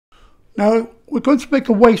Now we're going to make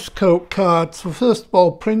a waistcoat card, so first of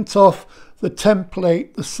all print off the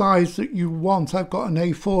template, the size that you want. I've got an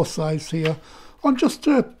A4 size here on just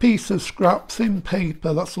a piece of scrap thin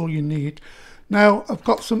paper, that's all you need. Now I've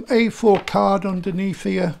got some A4 card underneath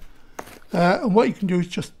here, and what you can do is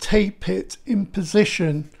just tape it in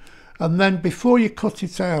position, and then before you cut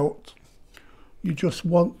it out you just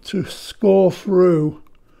want to score through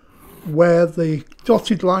where the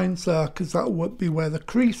dotted lines are, because that would be where the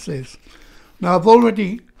crease is. Now I've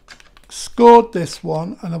already scored this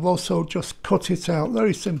one and I've also just cut it out.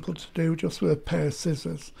 Very simple to do, just with a pair of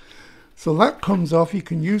scissors. So that comes off. You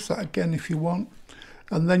can use that again if you want,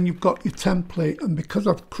 and then you've got your template, and because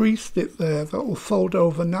I've creased it there, that will fold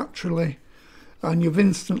over naturally, and you've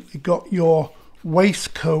instantly got your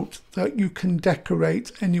waistcoat that you can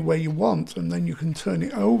decorate any way you want, and then you can turn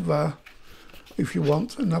it over if you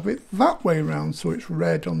want and have it that way around, so it's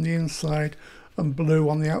red on the inside and blue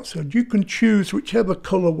on the outside. You can choose whichever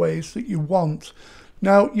colorways that you want.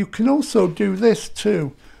 Now you can also do this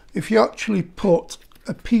too. If you actually put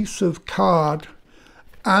a piece of card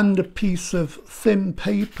and a piece of thin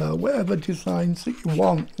paper, whatever designs that you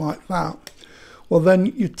want, like that, well then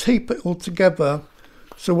you tape it all together,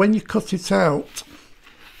 so when you cut it out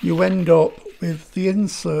you end up with the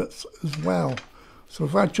inserts as well. So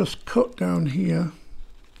if I just cut down here,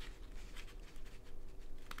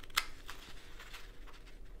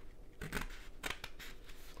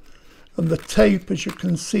 and the tape, as you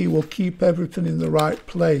can see, will keep everything in the right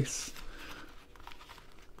place.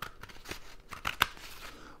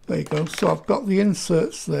 There you go. So I've got the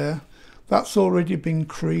inserts there. That's already been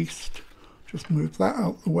creased. Just move that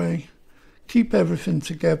out the way. Keep everything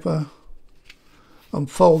together and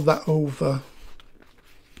fold that over,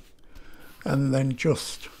 and then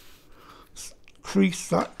just crease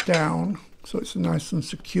that down so it's nice and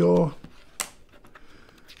secure,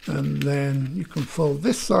 and then you can fold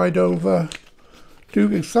this side over,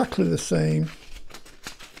 do exactly the same.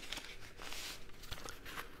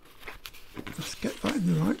 Just get that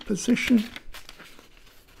in the right position.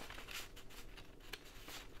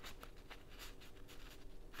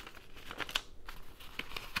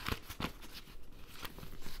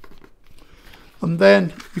 And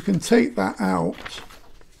then you can take that out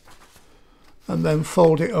and then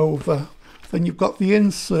fold it over. Then you've got the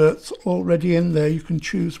inserts already in there. You can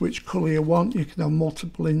choose which colour you want. You can have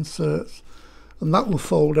multiple inserts, and that will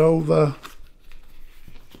fold over,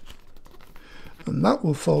 and that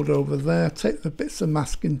will fold over there. Take the bits of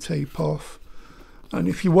masking tape off, and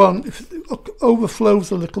if you want, if it overflows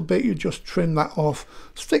a little bit, you just trim that off.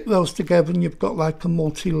 Stick those together and you've got like a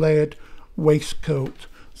multi-layered waistcoat.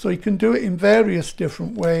 So you can do it in various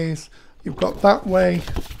different ways. You've got that way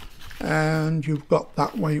and you've got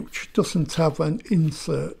that way, which doesn't have an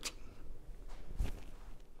insert.